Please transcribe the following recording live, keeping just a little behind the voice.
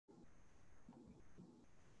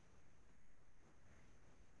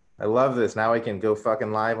I love this. Now I can go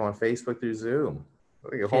fucking live on Facebook through Zoom.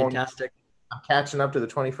 Fantastic. I'm catching up to the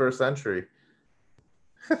 21st century.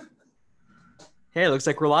 Hey, it looks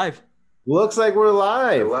like we're live. Looks like we're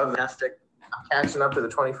live. I love fantastic. I'm catching up to the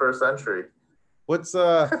 21st century. What's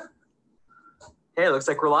Hey, it looks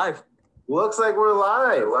like we're live. Looks like we're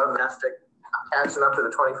live. I love fantastic. I'm catching up to the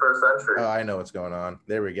 21st century. Oh, I know what's going on.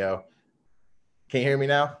 There we go. Can you hear me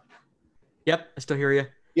now? Yep, I still hear you.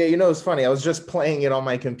 Yeah, you know, it's funny. I was just playing it on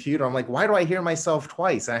my computer. I'm like, why do I hear myself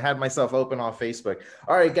twice? And I had myself open off Facebook.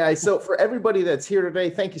 All right, guys. So for everybody that's here today,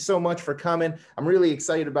 thank you so much for coming. I'm really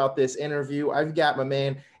excited about this interview. I've got my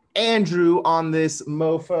man, Andrew, on this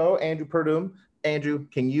mofo, Andrew Purdum. Andrew,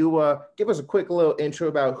 can you give us a quick little intro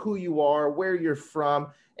about who you are, where you're from,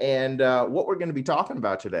 and what we're going to be talking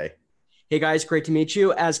about today? Hey guys, great to meet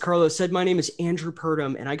you. As Carlos said, my name is Andrew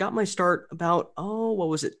Purdum, and I got my start about,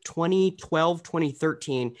 2012,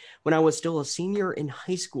 2013, when I was still a senior in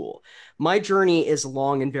high school. My journey is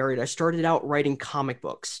long and varied. I started out writing comic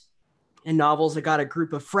books and novels. I got a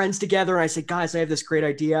group of friends together, and I said, guys, I have this great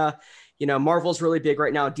idea. You know, Marvel's really big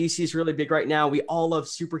right now. DC's really big right now. We all love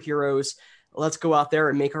superheroes. Let's go out there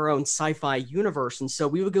and make our own sci-fi universe. And so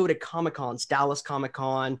we would go to Comic-Cons, Dallas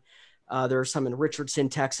Comic-Con. There are some in Richardson,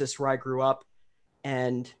 Texas, where I grew up.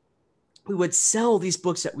 And we would sell these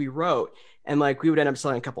books that we wrote. And like we would end up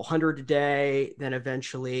selling a couple hundred a day. Then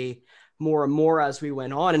eventually more and more as we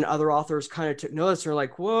went on. And other authors kind of took notice. They're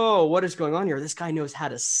like, whoa, what is going on here? This guy knows how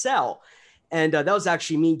to sell. And that was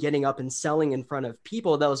actually me getting up and selling in front of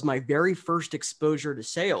people. That was my very first exposure to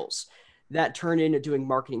sales. That turned into doing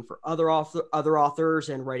marketing for other authors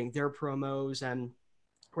and writing their promos and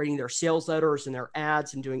writing their sales letters and their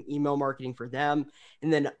ads and doing email marketing for them.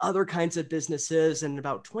 And then other kinds of businesses. And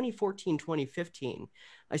about 2014, 2015,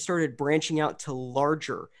 I started branching out to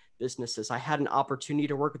larger businesses. I had an opportunity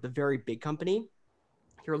to work with a very big company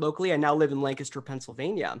here locally. I now live in Lancaster,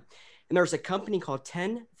 Pennsylvania. And there's a company called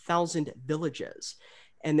 10,000 Villages.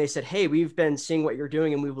 And they said, hey, we've been seeing what you're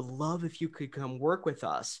doing, and we would love if you could come work with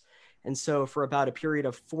us. And so for about a period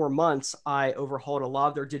of 4 months, I overhauled a lot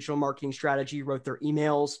of their digital marketing strategy, wrote their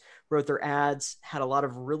emails, wrote their ads, had a lot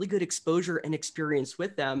of really good exposure and experience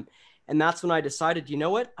with them. And that's when I decided, you know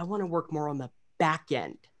what? I want to work more on the back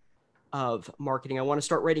end of marketing. I want to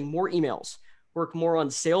start writing more emails, work more on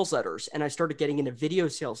sales letters. And I started getting into video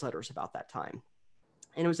sales letters about that time.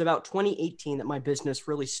 And it was about 2018 that my business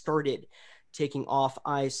really started taking off.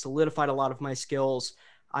 I solidified a lot of my skills.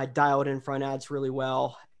 I dialed in front ads really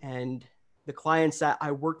well. And the clients that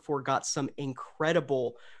I worked for got some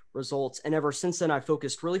incredible results. And ever since then, I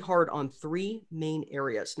focused really hard on 3 main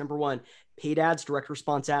areas. Number 1, paid ads, direct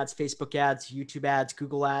response ads, Facebook ads, YouTube ads,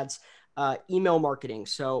 Google ads, email marketing.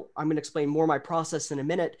 So I'm going to explain more my process in a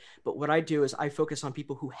minute. But what I do is I focus on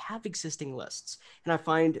people who have existing lists. And I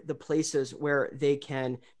find the places where they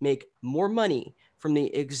can make more money from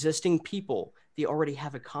the existing people they already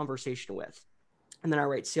have a conversation with. And then I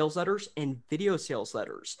write sales letters and video sales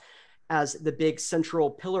letters as the big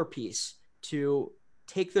central pillar piece to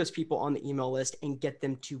take those people on the email list and get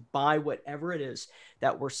them to buy whatever it is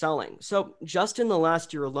that we're selling. So just in the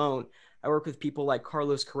last year alone, I work with people like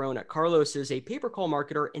Carlos Corona. Carlos is a pay-per-call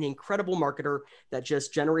marketer, an incredible marketer that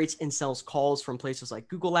just generates and sells calls from places like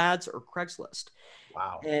Google Ads or Craigslist.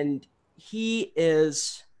 Wow. And he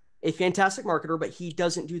is a fantastic marketer, but he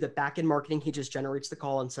doesn't do the back-end marketing. He just generates the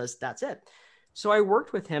call and says, that's it. So I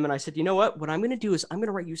worked with him and I said, you know what I'm going to do is I'm going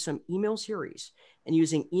to write you some email series, and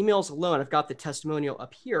using emails alone, I've got the testimonial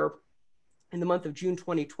up here. In the month of June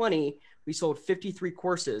 2020, we sold 53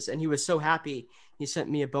 courses, and he was so happy. He sent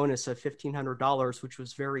me a bonus of $1,500, which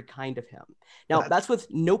was very kind of him. Now that's with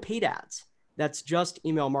no paid ads. That's just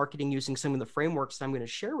email marketing using some of the frameworks that I'm going to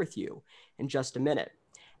share with you in just a minute.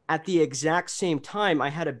 At the exact same time,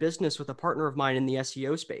 I had a business with a partner of mine in the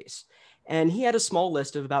SEO space. And he had a small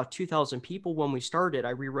list of about 2,000 people when we started.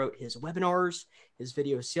 I rewrote his webinars, his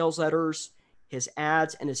video sales letters, his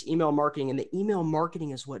ads, and his email marketing. And the email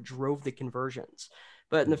marketing is what drove the conversions.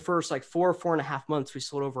 But in the first 4.5 months, we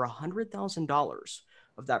sold over $100,000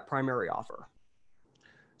 of that primary offer.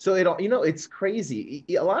 So it's crazy.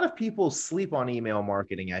 A lot of people sleep on email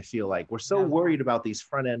marketing. I feel like we're so worried about these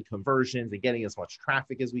front end conversions and getting as much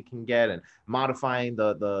traffic as we can get and modifying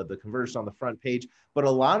the conversion on the front page. But a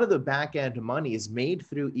lot of the back end money is made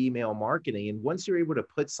through email marketing. And once you're able to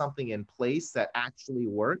put something in place that actually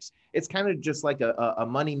works, it's kind of just like a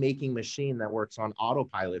money making machine that works on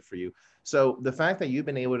autopilot for you. So the fact that you've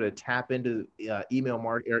been able to tap into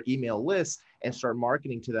email lists and start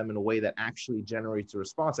marketing to them in a way that actually generates a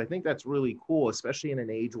response, I think that's really cool, especially in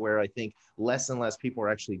an age where I think less and less people are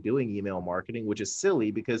actually doing email marketing, which is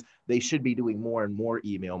silly because they should be doing more and more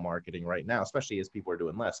email marketing right now, especially as people are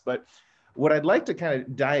doing less. But what I'd like to kind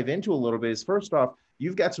of dive into a little bit is, first off,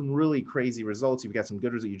 you've got some really crazy results. You've got some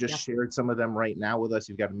good results. You just shared some of them right now with us.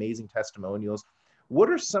 You've got amazing testimonials. What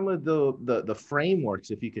are some of the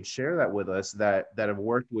frameworks, if you could share that with us, that have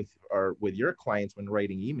worked with your clients when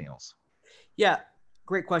writing emails? Yeah,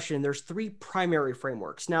 great question. There's three primary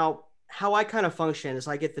frameworks. Now, how I kind of function is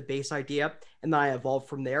I get the base idea and then I evolve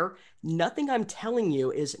from there. Nothing I'm telling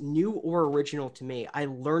you is new or original to me. I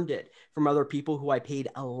learned it from other people who I paid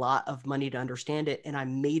a lot of money to understand it, and I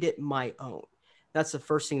made it my own. That's the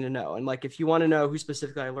first thing to know. And like, if you want to know who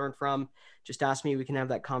specifically I learned from, just ask me. We can have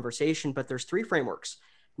that conversation. But there's three frameworks.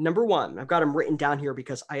 Number one, I've got them written down here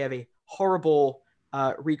because I have a horrible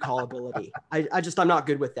recall ability. I'm not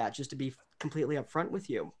good with that, just to be completely upfront with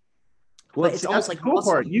you. Well, But it's see, almost that's the like cool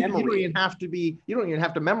muscle part. You don't memory. even have to you don't even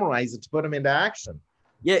have to memorize it to put them into action.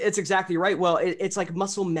 Yeah, it's exactly right. Well, it's like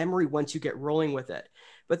muscle memory once you get rolling with it.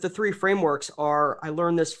 But the three frameworks are, I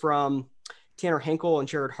learned this from Tanner Henkel and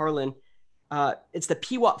Jared Harlan. It's the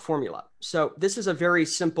PWAT formula. So this is a very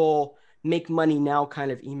simple make money now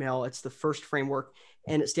kind of email. It's the first framework,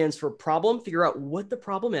 and it stands for problem. Figure out what the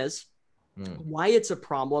problem is, why it's a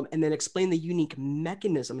problem, and then explain the unique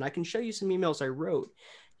mechanism. And I can show you some emails I wrote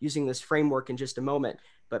using this framework in just a moment.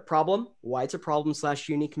 But problem, why it's a problem /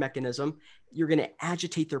 unique mechanism. You're going to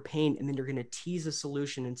agitate their pain, and then you're going to tease a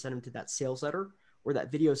solution and send them to that sales letter or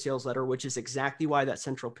that video sales letter, which is exactly why that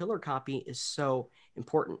central pillar copy is so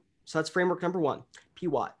important. So that's framework number one,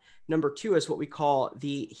 PWAT. Number two is what we call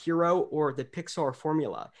the hero or the Pixar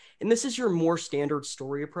formula. And this is your more standard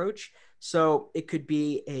story approach. So it could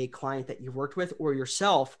be a client that you've worked with or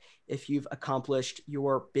yourself if you've accomplished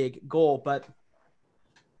your big goal. But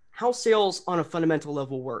how sales on a fundamental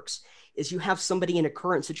level works is you have somebody in a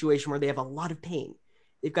current situation where they have a lot of pain.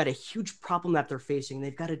 They've got a huge problem that they're facing.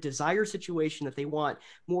 They've got a desired situation that they want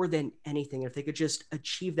more than anything. If they could just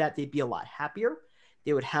achieve that, they'd be a lot happier.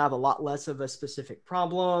 They would have a lot less of a specific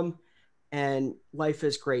problem, and life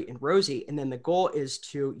is great and rosy. And then the goal is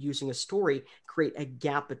to, using a story, create a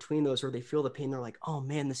gap between those where they feel the pain. They're like, oh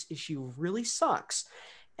man, this issue really sucks.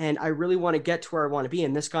 And I really want to get to where I want to be.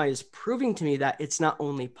 And this guy is proving to me that it's not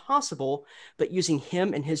only possible, but using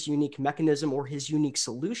him and his unique mechanism or his unique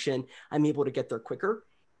solution, I'm able to get there quicker,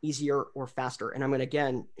 easier, or faster. And I'm going to,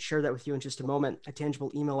 again, share that with you in just a moment. A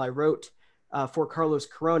tangible email I wrote for Carlos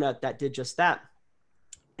Corona that did just that.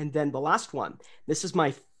 And then the last one, this is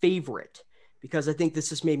my favorite because I think this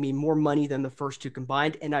has made me more money than the first two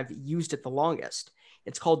combined, and I've used it the longest.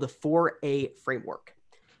 It's called the 4A framework.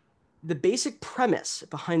 The basic premise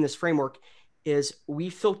behind this framework is we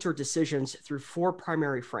filter decisions through four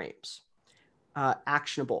primary frames.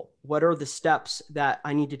 Actionable, what are the steps that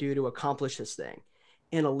I need to do to accomplish this thing?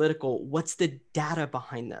 Analytical, what's the data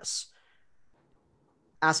behind this?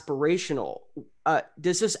 Aspirational,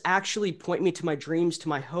 does this actually point me to my dreams, to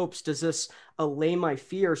my hopes? Does this allay my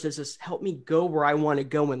fears? Does this help me go where I want to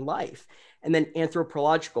go in life? And then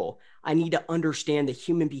anthropological, I need to understand the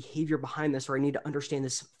human behavior behind this, or I need to understand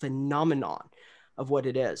this phenomenon of what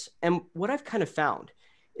it is. And what I've kind of found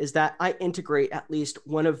is that I integrate at least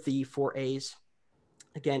one of the 4A's,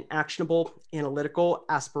 again, actionable, analytical,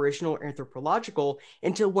 aspirational, or anthropological,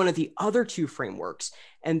 into one of the other two frameworks.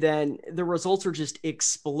 And then the results are just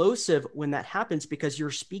explosive when that happens because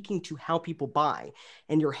you're speaking to how people buy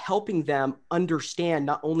and you're helping them understand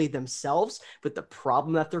not only themselves, but the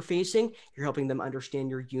problem that they're facing. You're helping them understand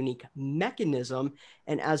your unique mechanism.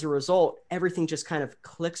 And as a result, everything just kind of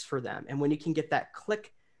clicks for them. And when you can get that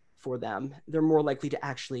click for them, they're more likely to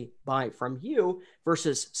actually buy from you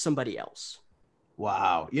versus somebody else.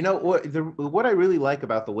 Wow. You know what I really like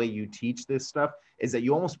about the way you teach this stuff is that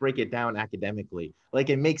you almost break it down academically.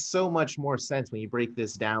 Like, it makes so much more sense when you break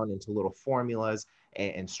this down into little formulas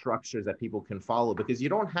and structures that people can follow, because you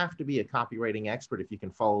don't have to be a copywriting expert if you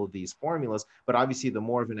can follow these formulas. But obviously, the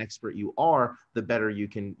more of an expert you are, the better you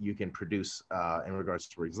can produce in regards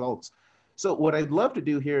to results. So what I'd love to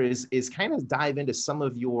do here is kind of dive into some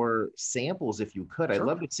of your samples, if you could. I'd Sure.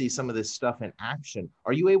 love to see some of this stuff in action.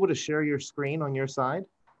 Are you able to share your screen on your side?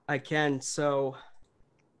 I can. So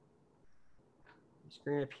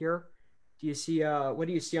screen up here. Do you see what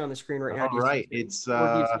do you see on the screen right now? All Do you see right. It's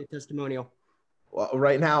or do you see a testimonial? well,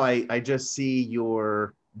 right now I just see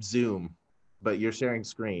your Zoom, but you're sharing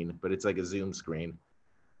screen, but it's like a Zoom screen.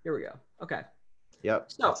 Here we go. Okay.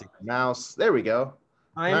 Yep. So That's a mouse. There we go.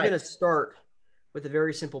 I'm Nice. going to start with a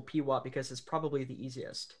very simple PWAT because it's probably the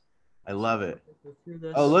easiest. I love it. Go through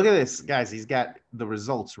this. Oh, look at this, guys. He's got the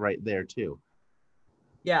results right there too.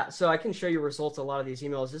 Yeah, so I can show you results of a lot of these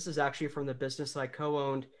emails. This is actually from the business I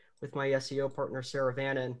co-owned with my SEO partner, Sarah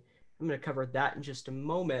Vannon. I'm going to cover that in just a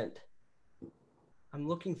moment. I'm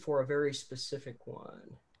looking for a very specific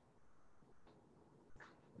one.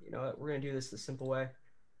 You know what? We're going to do this the simple way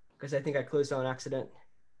because I think I closed on accident.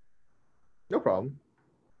 No problem.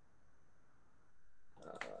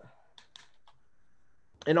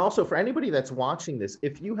 And also for anybody that's watching this,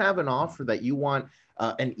 if you have an offer that you want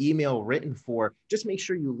an email written for, just make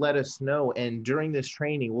sure you let us know. And during this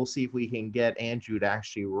training, we'll see if we can get Andrew to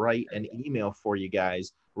actually write an email for you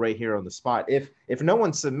guys right here on the spot. If no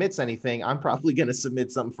one submits anything, I'm probably going to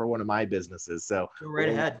submit something for one of my businesses. So go right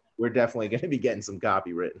ahead. We're definitely going to be getting some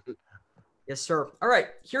copy written. Yes, sir. All right.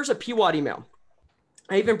 Here's a PWAT email.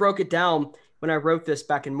 I even broke it down when I wrote this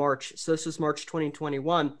back in March. So this was March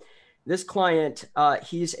 2021. This client,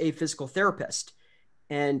 he's a physical therapist,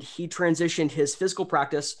 and he transitioned his physical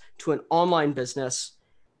practice to an online business,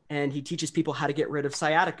 and he teaches people how to get rid of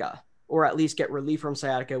sciatica, or at least get relief from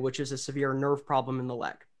sciatica, which is a severe nerve problem in the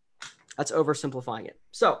leg. That's oversimplifying it.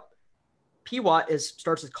 So PWAT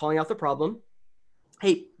starts with calling out the problem.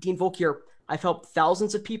 Hey, Dean Volk here. I've helped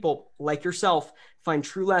thousands of people like yourself find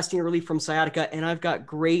true lasting relief from sciatica, and I've got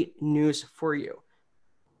great news for you.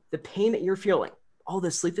 The pain that you're feeling, all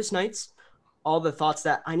the sleepless nights, all the thoughts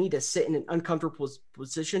that I need to sit in an uncomfortable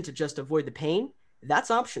position to just avoid the pain,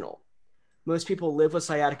 that's optional. Most people live with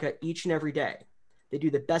sciatica each and every day. They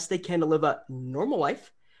do the best they can to live a normal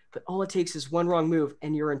life, but all it takes is one wrong move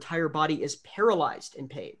and your entire body is paralyzed in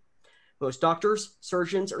pain. Most doctors,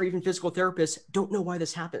 surgeons, or even physical therapists don't know why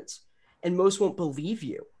this happens, and most won't believe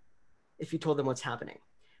you if you told them what's happening.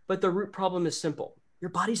 But the root problem is simple.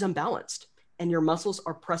 Your body's unbalanced, and your muscles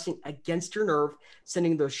are pressing against your nerve,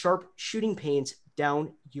 sending those sharp shooting pains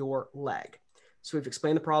down your leg. So we've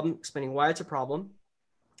explained the problem, explaining why it's a problem.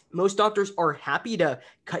 Most doctors are happy to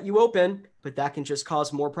cut you open, but that can just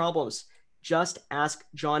cause more problems. Just ask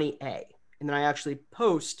Johnny A. And then I actually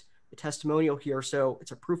post the testimonial here, so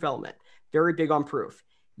it's a proof element. Very big on proof.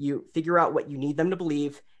 You figure out what you need them to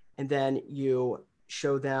believe, and then you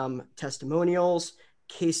show them testimonials,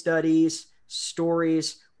 case studies,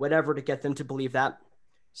 stories, whatever to get them to believe that.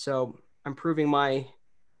 So I'm proving what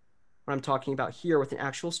I'm talking about here with an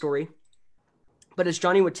actual story. But as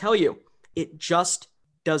Johnny would tell you, it just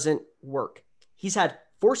doesn't work. He's had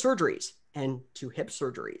 4 surgeries and 2 hip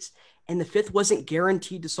surgeries, and the 5th wasn't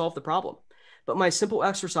guaranteed to solve the problem. But my simple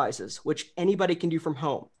exercises, which anybody can do from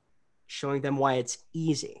home, showing them why it's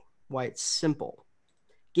easy, why it's simple,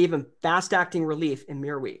 gave him fast-acting relief in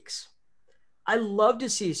mere weeks. I love to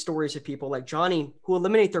see stories of people like Johnny who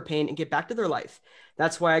eliminate their pain and get back to their life.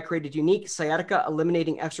 That's why I created unique sciatica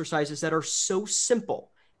eliminating exercises that are so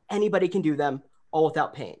simple. Anybody can do them all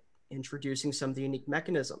without pain, introducing some of the unique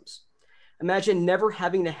mechanisms. Imagine never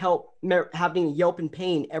having to yelp in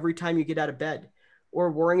pain every time you get out of bed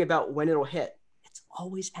or worrying about when it'll hit. It's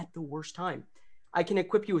always at the worst time. I can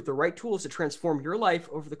equip you with the right tools to transform your life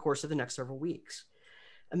over the course of the next several weeks.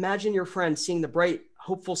 Imagine your friend seeing the bright,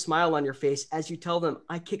 hopeful smile on your face as you tell them,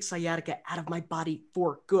 I kick sciatica out of my body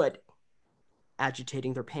for good,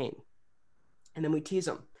 agitating their pain. And then we tease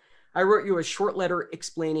them. I wrote you a short letter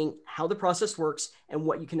explaining how the process works and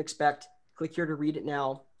what you can expect. Click here to read it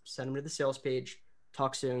now. Send them to the sales page.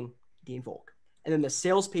 Talk soon, Dean Volk. And then the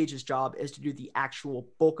sales page's job is to do the actual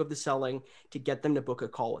bulk of the selling to get them to book a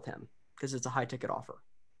call with him because it's a high ticket offer.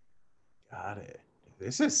 Got it.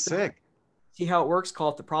 This is sick. See how it works? Call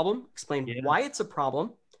it the problem. Explain why it's a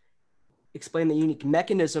problem. Explain the unique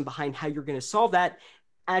mechanism behind how you're going to solve that.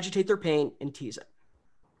 Agitate their pain and tease it.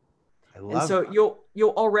 And so you'll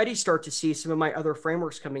already start to see some of my other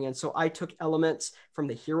frameworks coming in. So I took elements from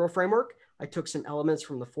the hero framework. I took some elements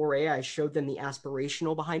from the 4A. I showed them the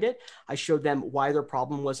aspirational behind it. I showed them why their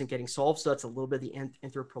problem wasn't getting solved. So that's a little bit of the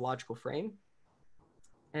anthropological frame.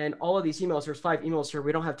 And all of these emails, there's 5 emails here.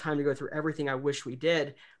 We don't have time to go through everything. I wish we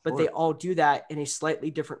did, but they all do that in a slightly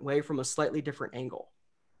different way from a slightly different angle.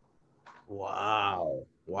 Wow.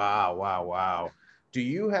 Do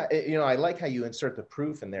you have, I like how you insert the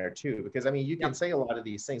proof in there too, because I mean, you can say a lot of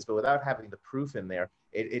these things, but without having the proof in there,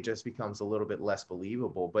 it just becomes a little bit less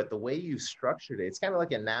believable. But the way you structured it, it's kind of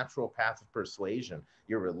like a natural path of persuasion.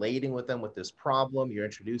 You're relating with them with this problem. You're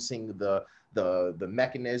introducing the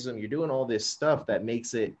mechanism. You're doing all this stuff that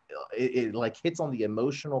makes it like hits on the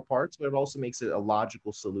emotional parts, but it also makes it a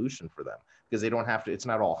logical solution for them because they don't have to, it's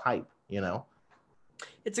not all hype,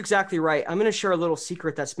 It's exactly right. I'm going to share a little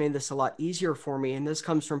secret that's made this a lot easier for me. And this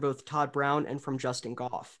comes from both Todd Brown and from Justin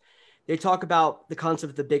Goff. They talk about the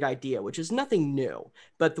concept of the big idea, which is nothing new,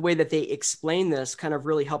 but the way that they explain this kind of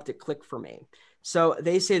really helped it click for me. So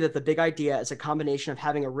they say that the big idea is a combination of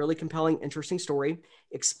having a really compelling, interesting story,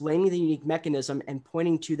 explaining the unique mechanism, and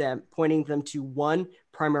pointing them to one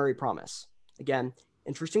primary promise. Again,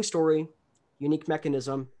 interesting story, unique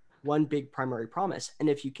mechanism, one big primary promise. And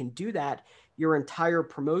if you can do that, your entire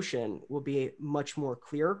promotion will be much more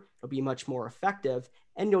clear, it'll be much more effective,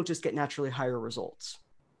 and you'll just get naturally higher results.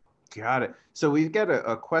 Got it. So we've got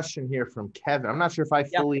a question here from Kevin. I'm not sure if I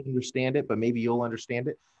Yeah. fully understand it, but maybe you'll understand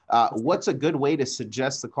it. What's a good way to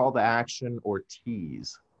suggest the call to action or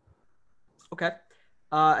tease? Okay.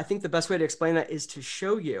 I think the best way to explain that is to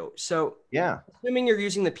show you. So, Yeah. assuming you're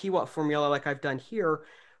using the PWAT formula like I've done here,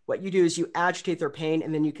 what you do is you agitate their pain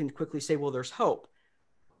and then you can quickly say, well, there's hope.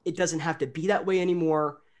 It doesn't have to be that way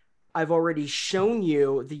anymore. I've already shown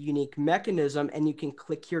you the unique mechanism, and you can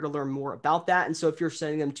click here to learn more about that. And so if you're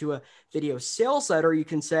sending them to a video sales letter, you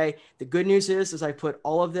can say, the good news is I put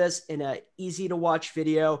all of this in an easy to watch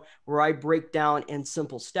video where I break down in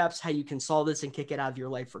simple steps how you can solve this and kick it out of your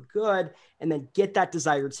life for good, and then get that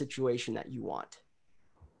desired situation that you want.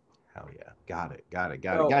 Hell yeah. Got it.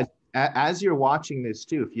 So, Guys, as you're watching this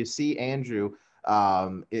too, if you see Andrew,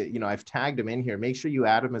 I've tagged him in here. Make sure you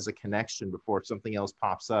add him as a connection before something else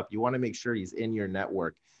pops up. You want to make sure he's in your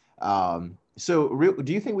network. Do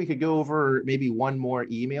you think we could go over maybe one more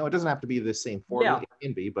email? It doesn't have to be the same format. yeah, It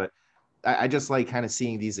can be, but I just like kind of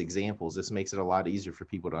seeing these examples. This makes it a lot easier for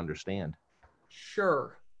people to understand.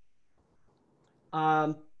 sure.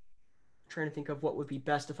 Trying to think of what would be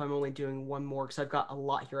best if I'm only doing one more, because I've got a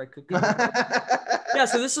lot here I could go. Yeah,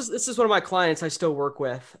 so this is one of my clients I still work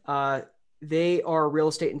with. They are real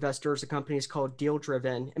estate investors. The company is called Deal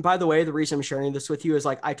Driven. And by the way, the reason I'm sharing this with you is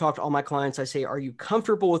like I talk to all my clients. I say, are you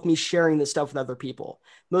comfortable with me sharing this stuff with other people?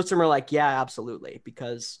 Most of them are like, yeah, absolutely,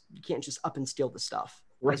 because you can't just up and steal the stuff.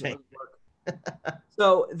 Right.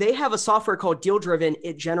 So they have a software called Deal Driven.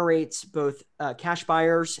 It generates both cash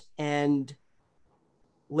buyers and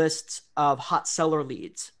lists of hot seller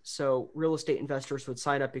leads. So real estate investors would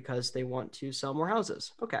sign up because they want to sell more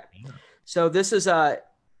houses. Okay. Yeah. So this is a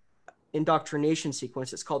indoctrination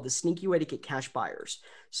sequence. It's called the sneaky way to get cash buyers.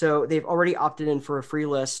 So they've already opted in for a free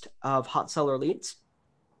list of hot seller leads.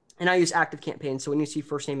 And I use active campaign. So when you see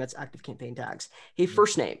first name, that's active campaign tags. Hey,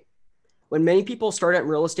 first name. When many people start out in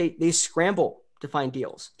real estate, they scramble to find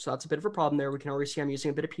deals. So that's a bit of a problem there. We can already see I'm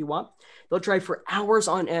using a bit of PWAP. They'll drive for hours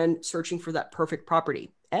on end searching for that perfect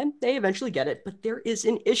property. And they eventually get it, but there is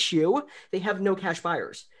an issue. They have no cash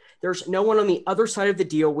buyers. There's no one on the other side of the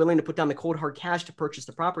deal willing to put down the cold hard cash to purchase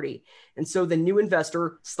the property. And so the new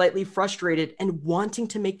investor, slightly frustrated and wanting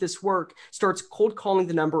to make this work, starts cold calling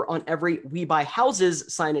the number on every We Buy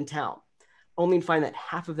Houses sign in town, only to find that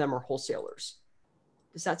half of them are wholesalers.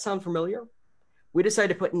 Does that sound familiar? We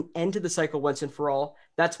decided to put an end to the cycle once and for all.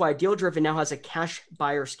 That's why Deal Driven now has a cash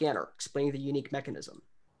buyer scanner explaining the unique mechanism.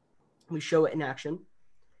 We show it in action.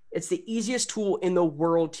 It's the easiest tool in the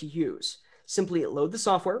world to use. Simply load the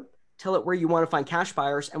software, tell it where you want to find cash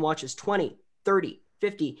buyers, and watch as 20, 30,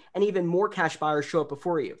 50, and even more cash buyers show up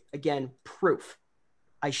before you. Again, proof.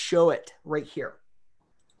 I show it right here.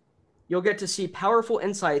 You'll get to see powerful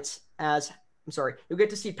insights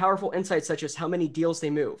such as how many deals they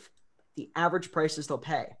move, the average prices they'll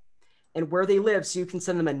pay, and where they live, so you can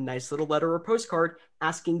send them a nice little letter or postcard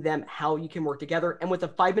asking them how you can work together. And with a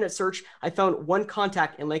 5-minute search, I found one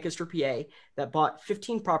contact in Lancaster, PA that bought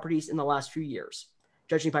 15 properties in the last few years.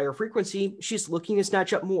 Judging by her frequency, she's looking to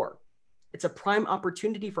snatch up more. It's a prime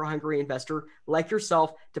opportunity for a hungry investor like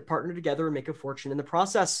yourself to partner together and make a fortune in the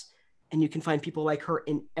process. And you can find people like her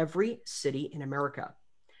in every city in America.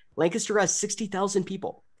 Lancaster has 60,000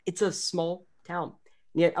 people. It's a small town.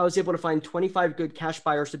 And yet I was able to find 25 good cash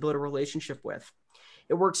buyers to build a relationship with.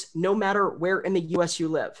 It works no matter where in the US you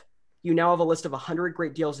live. You now have a list of 100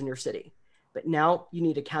 great deals in your city, but now you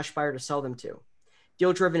need a cash buyer to sell them to.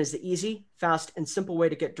 Deal Driven is the easy, fast, and simple way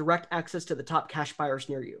to get direct access to the top cash buyers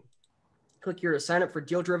near you. Click here to sign up for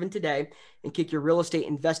Deal Driven today and kick your real estate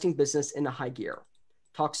investing business into high gear.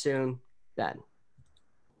 Talk soon, Ben.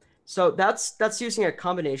 So that's using a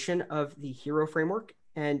combination of the hero framework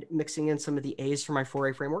and mixing in some of the A's from my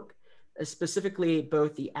 4A framework, specifically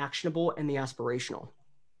both the actionable and the aspirational.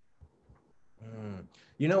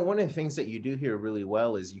 One of the things that you do here really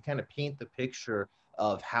well is you kind of paint the picture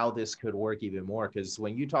of how this could work even more. Because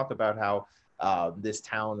when you talk about how this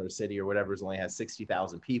town or city or whatever only has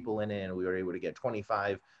 60,000 people in it, and we were able to get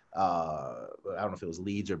 25 I don't know if it was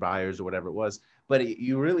leads or buyers or whatever it was, but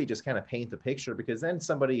you really just kind of paint the picture, because then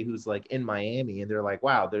somebody who's like in Miami and they're like,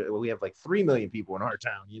 wow, we have like 3 million people in our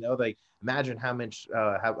town, like imagine how much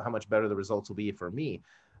better the results will be for me.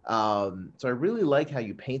 So I really like how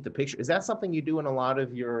you paint the picture. Is that something you do in a lot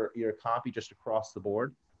of your copy, just across the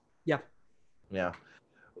board? Yeah. Yeah.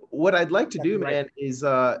 What I'd like to Exactly do, right.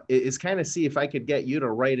 man, is kind of see if I could get you to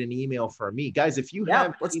write an email for me. Guys, if you Yeah,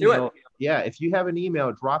 have let's do it. email, yeah, if you have an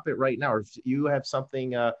email, drop it right now. Or if you have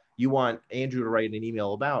something you want Andrew to write an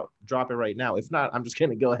email about, drop it right now. If not, I'm just going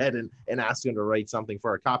to go ahead and ask him to write something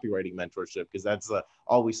for our copywriting mentorship, because that's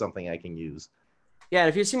always something I can use. Yeah, and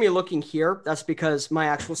if you see me looking here, that's because my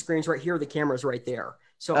actual screen's right here. The camera's right there.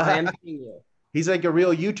 So I am seeing you. He's like a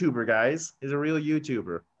real YouTuber, guys. He's a real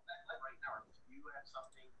YouTuber.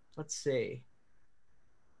 Let's see.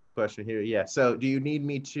 Question here. Yeah. So do you need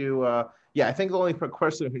me to, yeah, I think the only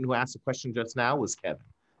person who asked the question just now was Kevin.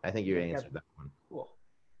 I think you answered that one. Cool.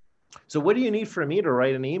 So what do you need from me to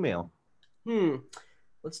write an email?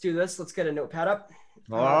 Let's do this. Let's get a notepad up.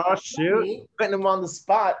 Oh, shoot. Putting him on the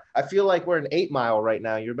spot. I feel like we're in 8 Mile right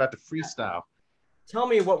now. You're about to freestyle. Tell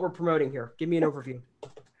me what we're promoting here. Give me an overview.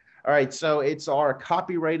 All right. So it's our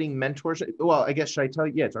copywriting mentorship. Well, I guess, should I tell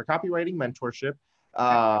you? Yeah, it's our copywriting mentorship.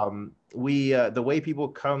 The way people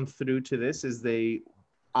come through to this is they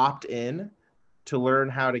opt in to learn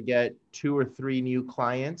how to get 2 or 3 new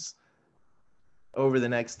clients over the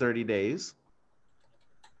next 30 days.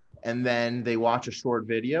 And then they watch a short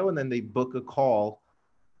video, and then they book a call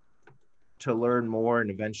to learn more and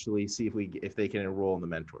eventually see if they can enroll in the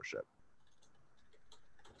mentorship.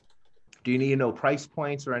 Do you need to know price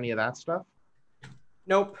points or any of that stuff?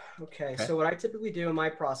 Nope. Okay. So what I typically do in my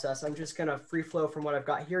process, I'm just going to free flow from what I've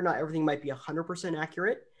got here. Not everything might be 100%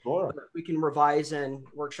 accurate. Sure. But we can revise and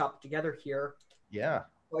workshop together here. Yeah.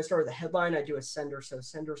 So I start with the headline. I do a sender. So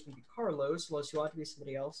sender's going to be Carlos. Unless you want it to be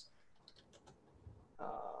somebody else.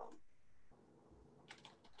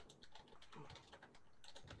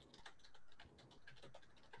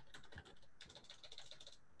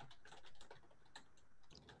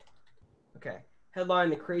 Okay. Headline,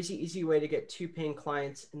 the crazy easy way to get 2 paying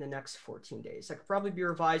clients in the next 14 days. That could probably be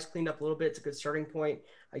revised, cleaned up a little bit. It's a good starting point.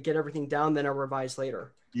 I get everything down, then I'll revise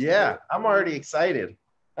later. Yeah, I'm already excited.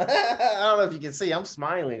 I don't know if you can see, I'm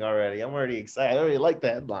smiling already. I'm already excited. I already like the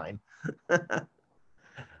headline.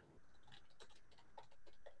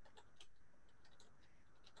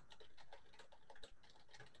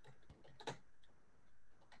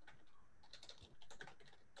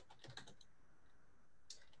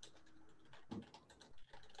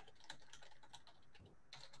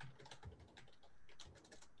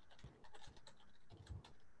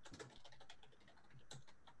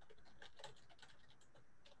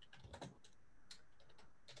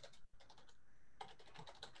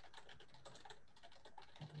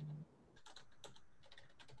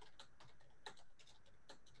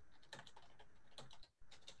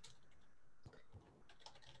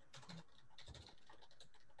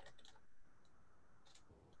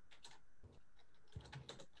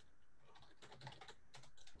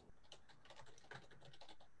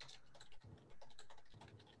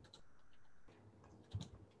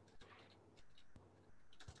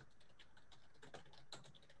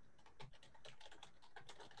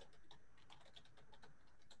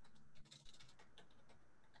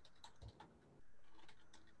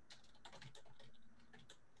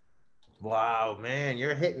 Wow, man,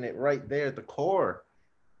 you're hitting it right there at the core.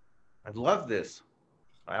 I love this.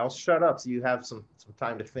 I'll shut up so you have some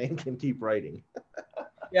time to think and keep writing.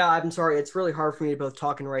 Yeah, I'm sorry. It's really hard for me to both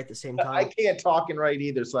talk and write at the same time. I can't talk and write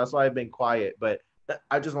either, so that's why I've been quiet. But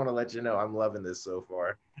I just want to let you know I'm loving this so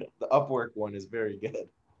far. The Upwork one is very good.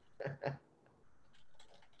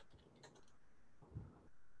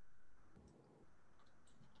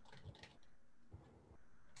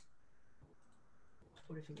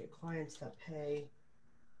 What if you get clients that pay?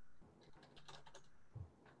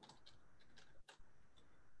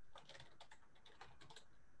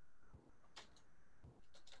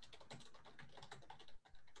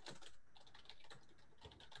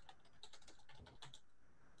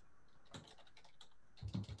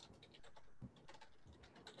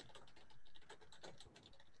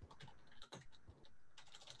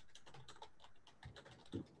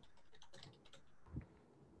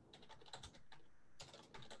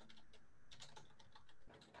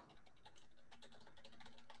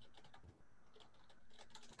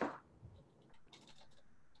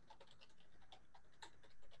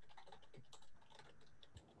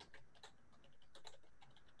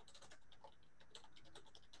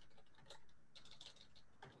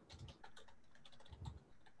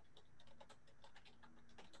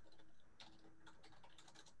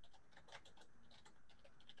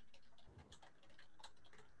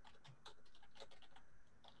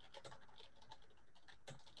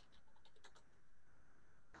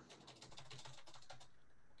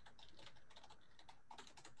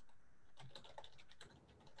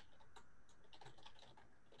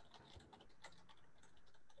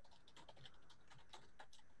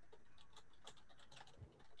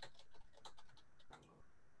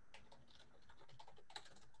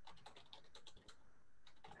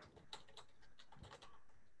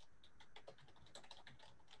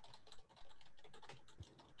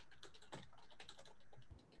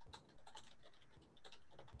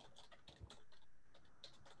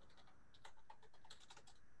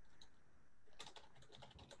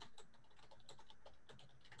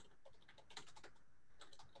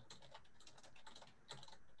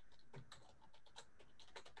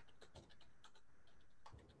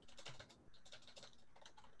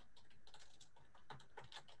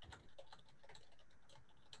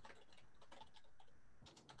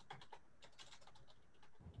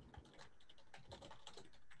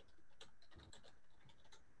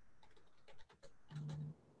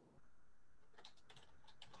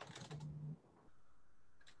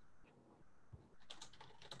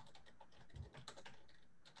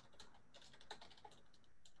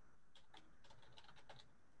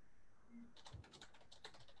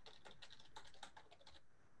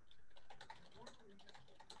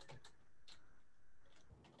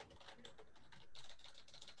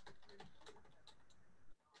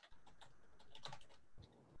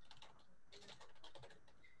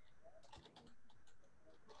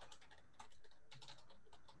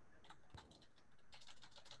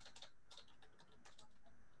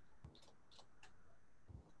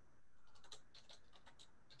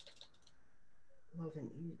 with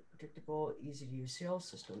an predictable, easy to use sales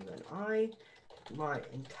system, then I do my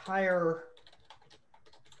entire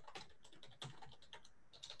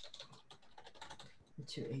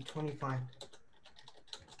into a 25.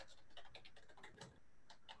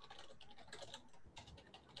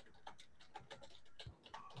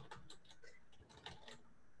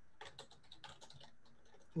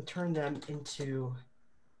 And turn them into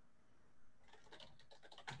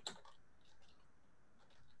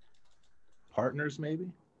partners, maybe.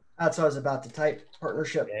 That's what I was about to type.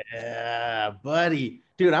 Partnership. Yeah, buddy.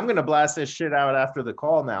 Dude, I'm going to blast this shit out after the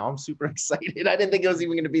call now. I'm super excited. I didn't think it was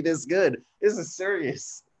even going to be this good. This is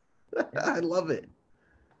serious. I love it.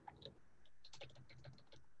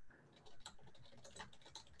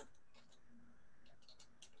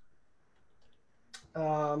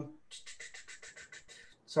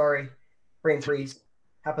 Sorry, brain freeze.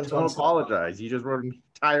 Happens Don't once. apologize. You just wrote an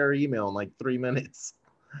entire email in like 3 minutes.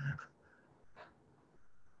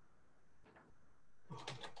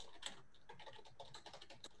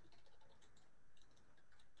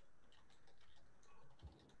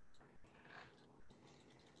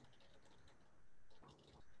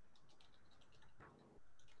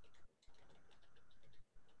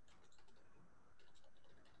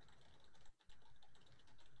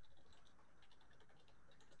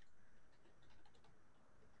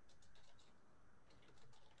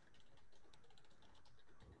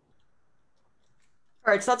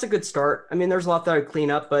 All right, so that's a good start. I mean, there's a lot that I would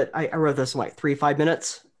clean up, but I wrote this in like 5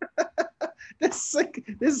 minutes. This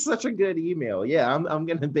is such a good email. Yeah, I'm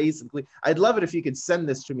gonna basically. I'd love it if you could send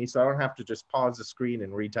this to me so I don't have to just pause the screen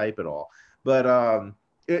and retype it all. But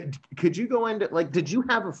could you go into like? Did you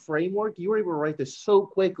have a framework? You were able to write this so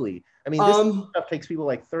quickly. I mean, this stuff takes people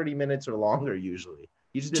like 30 minutes or longer usually.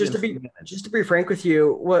 You just did just to be frank with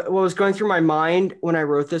you, what was going through my mind when I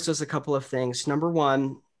wrote this was a couple of things. Number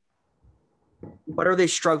one, what are they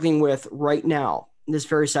struggling with right now, in this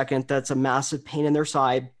very second? That's a massive pain in their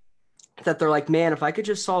side. That they're like, man, if I could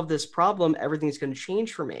just solve this problem, everything's going to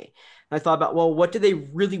change for me. And I thought about, well, what do they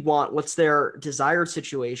really want? What's their desired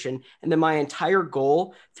situation? And then my entire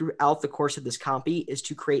goal throughout the course of this copy is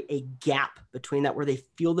to create a gap between that where they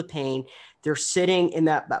feel the pain. They're sitting in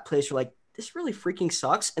that place where like, this really freaking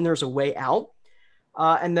sucks. And there's a way out.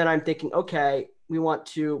 And then I'm thinking, okay, we want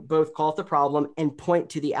to both call out the problem and point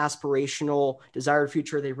to the aspirational desired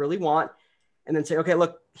future they really want. And then say, okay,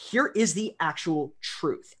 look, here is the actual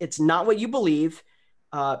truth. It's not what you believe.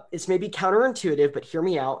 It's maybe counterintuitive, but hear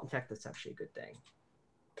me out. In fact, that's actually a good thing.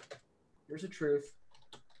 Here's the truth.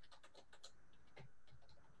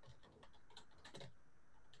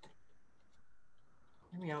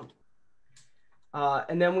 Hear me out.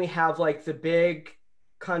 And then we have like the big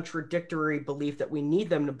contradictory belief that we need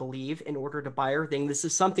them to believe in order to buy our thing. This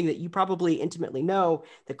is something that you probably intimately know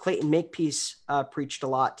that Clayton Makepeace preached a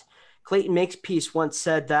lot. Clayton Makepeace once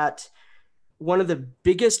said that one of the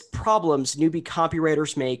biggest problems newbie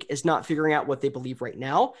copywriters make is not figuring out what they believe right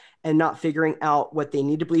now and not figuring out what they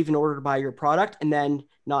need to believe in order to buy your product, and then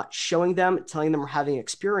not showing them, telling them, or having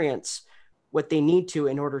experience what they need to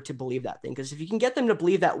in order to believe that thing. Because if you can get them to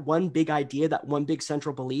believe that one big idea, that one big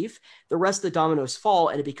central belief, the rest of the dominoes fall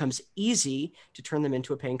and it becomes easy to turn them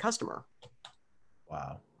into a paying customer.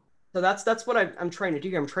 Wow. So that's what I'm trying to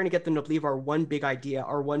do. I'm trying to get them to believe our one big idea,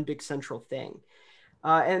 our one big central thing.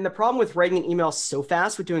 And the problem with writing an email so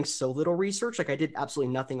fast with doing so little research, like I did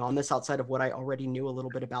absolutely nothing on this outside of what I already knew a little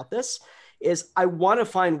bit about this, is I want to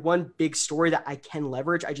find one big story that I can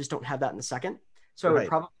leverage. I just don't have that in the second. So I would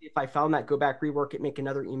probably, if I found that, go back, rework it, make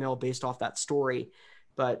another email based off that story.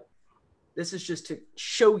 But this is just to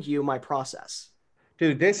show you my process.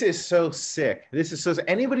 Dude, this is so sick. This is so sick.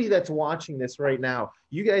 Anybody that's watching this right now,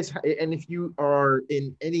 you guys, and if you are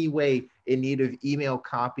in any way in need of email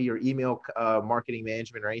copy or email marketing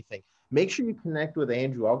management or anything, make sure you connect with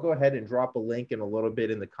Andrew. I'll go ahead and drop a link in a little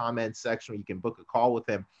bit in the comments section where you can book a call with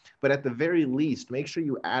him. But at the very least, make sure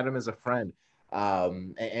you add him as a friend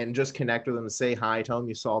and just connect with him and say hi, tell him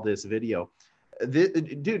you saw this video.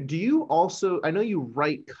 Dude, do you also, I know you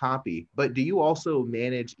write copy, but do you also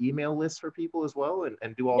manage email lists for people as well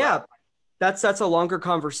and do all that? Yeah, that's a longer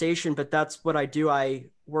conversation, but that's what I do. I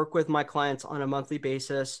work with my clients on a monthly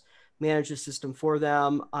basis, manage the system for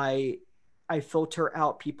them. I filter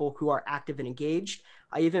out people who are active and engaged.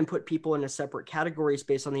 I even put people into separate categories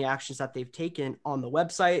based on the actions that they've taken on the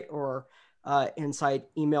website or inside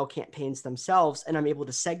email campaigns themselves. And I'm able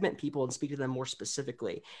to segment people and speak to them more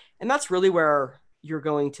specifically. And that's really where you're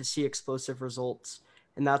going to see explosive results.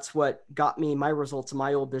 And that's what got me my results in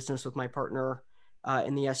my old business with my partner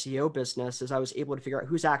in the SEO business, is I was able to figure out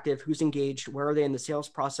who's active, who's engaged, where are they in the sales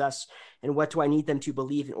process, and what do I need them to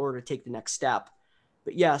believe in order to take the next step.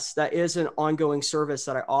 But yes, that is an ongoing service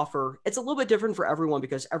that I offer. It's a little bit different for everyone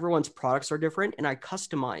because everyone's products are different, and I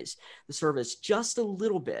customize the service just a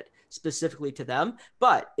little bit specifically to them.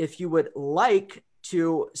 But if you would like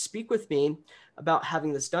to speak with me about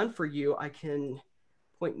having this done for you, I can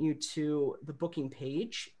point you to the booking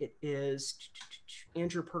page. It is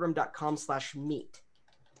andrewpurdum.com/meet.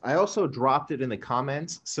 I also dropped it in the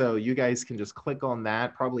comments, so you guys can just click on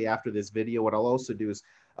that probably after this video. What I'll also do is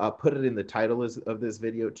put it in the title of this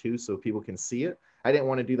video too, so people can see it. I didn't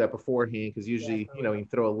want to do that beforehand because usually, you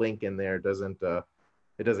throw a link in there, it doesn't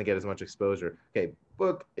get as much exposure. Okay,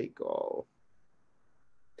 book a call.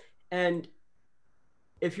 And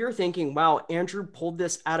if you're thinking, wow, Andrew pulled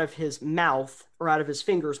this out of his mouth or out of his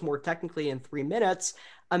fingers more technically in 3 minutes,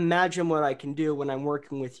 imagine what I can do when I'm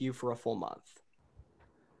working with you for a full month.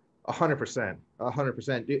 100%,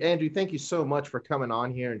 100%. Andrew, thank you so much for coming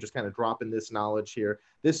on here and just kind of dropping this knowledge here.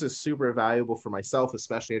 This is super valuable for myself,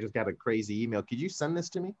 especially. I just got a crazy email. Could you send this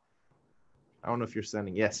to me? I don't know if you're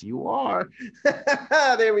sending. Yes, you are.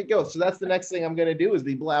 There we go. So that's the next thing I'm going to do is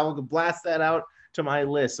I'll blast that out to my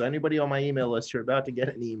list. So anybody on my email list, you're about to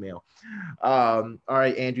get an email. All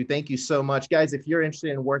right, Andrew, thank you so much. Guys, if you're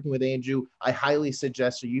interested in working with Andrew, I highly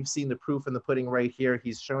suggest you've seen the proof in the pudding right here.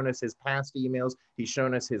 He's shown us his past emails. He's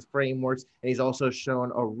shown us his frameworks, and he's also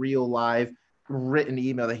shown a real live written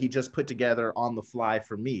email that he just put together on the fly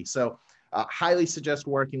for me. So highly suggest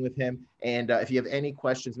working with him. And if you have any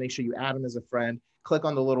questions, make sure you add him as a friend. Click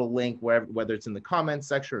on the little link, whether it's in the comments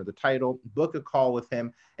section or the title, book a call with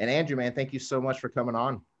him. And Andrew, man, thank you so much for coming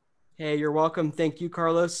on. Hey, you're welcome. Thank you,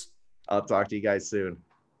 Carlos. I'll talk to you guys soon.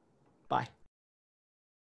 Bye.